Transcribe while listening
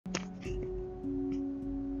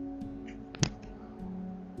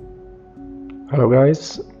Hello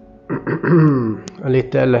guys. a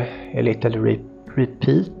little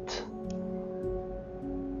repeat,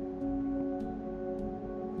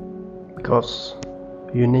 because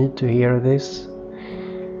you need to hear this.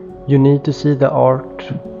 You need to see the art.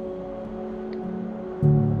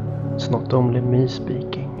 It's not only me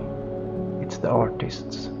speaking, it's the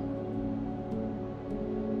artists.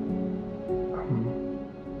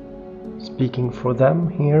 Speaking for them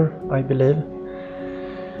here, I believe,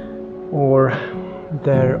 or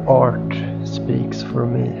their art speaks for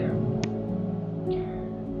me.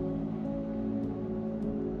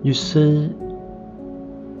 You see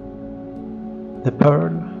the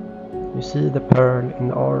pearl, you see the pearl in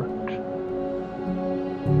the art,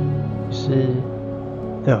 you see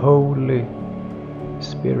the Holy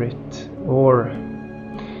Spirit, or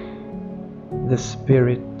the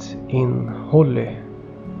Spirit in Holy.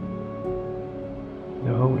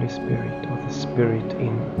 The Holy Spirit, or the Spirit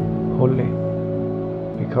in Holy,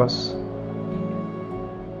 because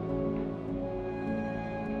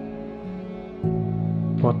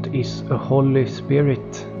what is a Holy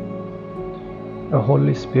Spirit? A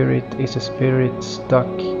Holy Spirit is a spirit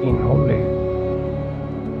stuck in holy,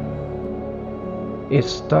 is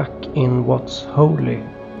stuck in what's holy,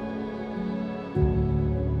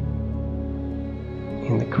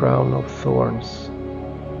 in the crown of thorns.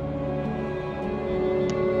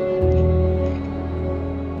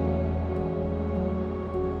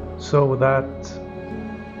 So that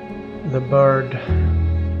the bird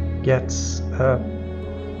gets a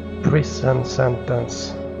prison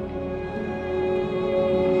sentence.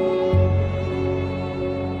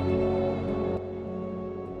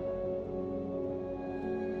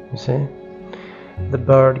 You see? The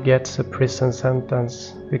bird gets a prison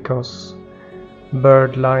sentence because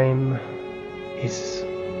bird lime is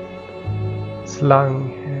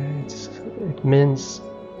slang. It means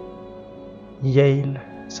jail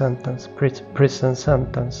sentence, prison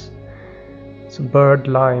sentence. So bird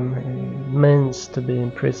lime means to be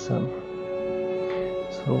in prison.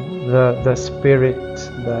 So the spirit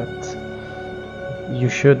that you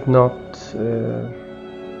should not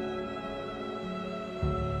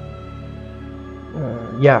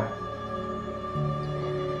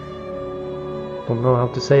don't know how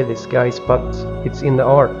to say this, guys, but it's in the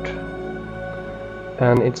art,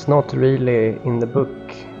 and it's not really in the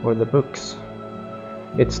book or the books.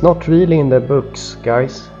 It's not really in the books,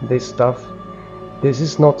 guys, this stuff. This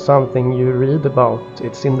is not something you read about,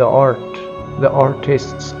 it's in the art. The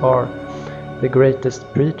artists are the greatest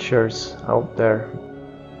preachers out there.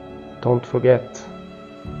 Don't forget.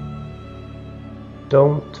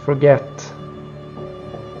 Don't forget.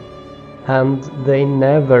 And they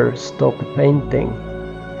never stop painting.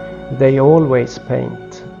 They always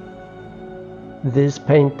paint. These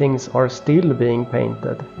paintings are still being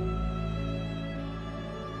painted.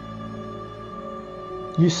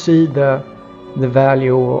 You see the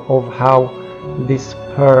value of how this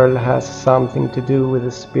pearl has something to do with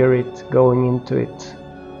the spirit going into it.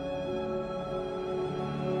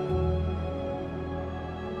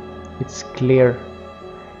 It's clear.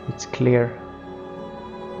 It's clear.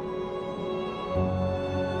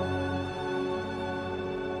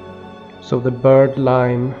 So the bird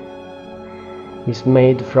lime is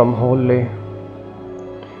made from holy,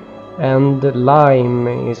 and the lime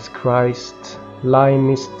is Christ. Lime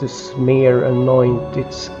is to smear, anoint.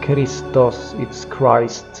 It's Christos, it's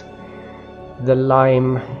Christ. The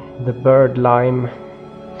lime, the bird lime,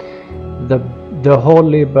 the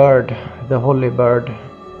holy bird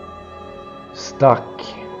stuck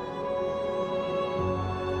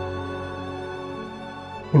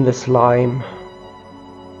in the slime,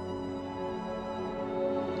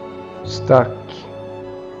 stuck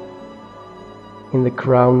in the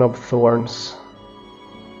crown of thorns.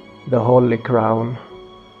 The holy crown.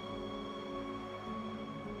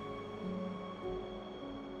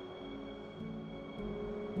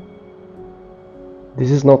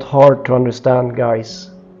 This is not hard to understand,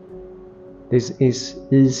 guys. This is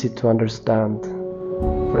easy to understand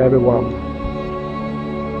for everyone.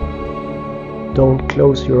 Don't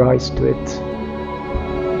close your eyes to it.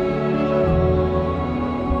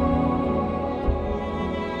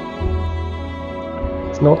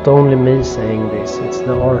 It's not only me saying this, it's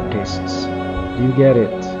the artists. Do you get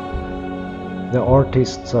it? The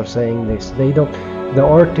artists are saying this. The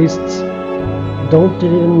artists don't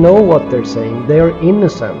even know what they're saying. They are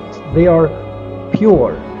innocent. They are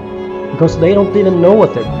pure. Because they don't even know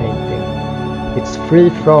what they're painting. It's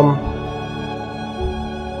free from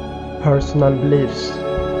personal beliefs.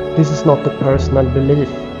 This is not a personal belief.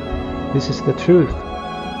 This is the truth.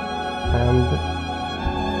 And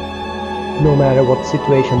no matter what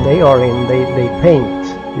situation they are in, they paint,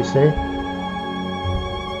 you see.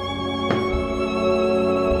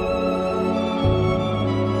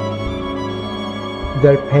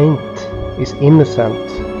 Their paint is innocent.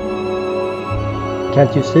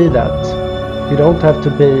 Can't you see that? You don't have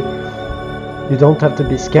to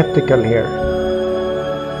be skeptical here.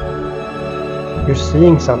 You're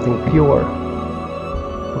seeing something pure.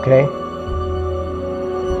 Okay?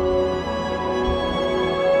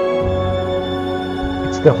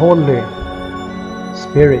 It's the Holy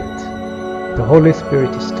Spirit. The Holy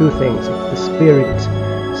Spirit is two things. It's the Spirit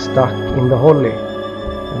stuck in the Holy.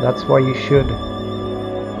 And that's why you should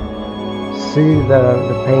see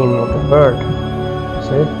the pain of the bird.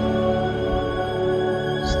 See?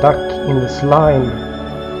 Stuck in the slime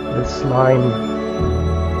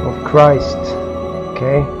of Christ.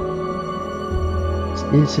 Okay? It's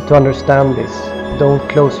easy to understand this. Don't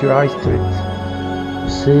close your eyes to it. You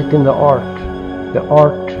see it in the art. The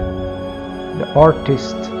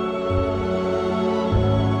artist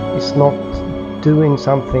is not doing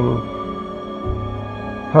something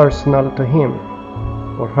personal to him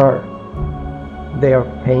or her. They are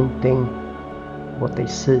painting what they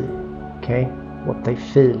see, okay? What they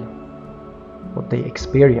feel, what they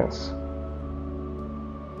experience.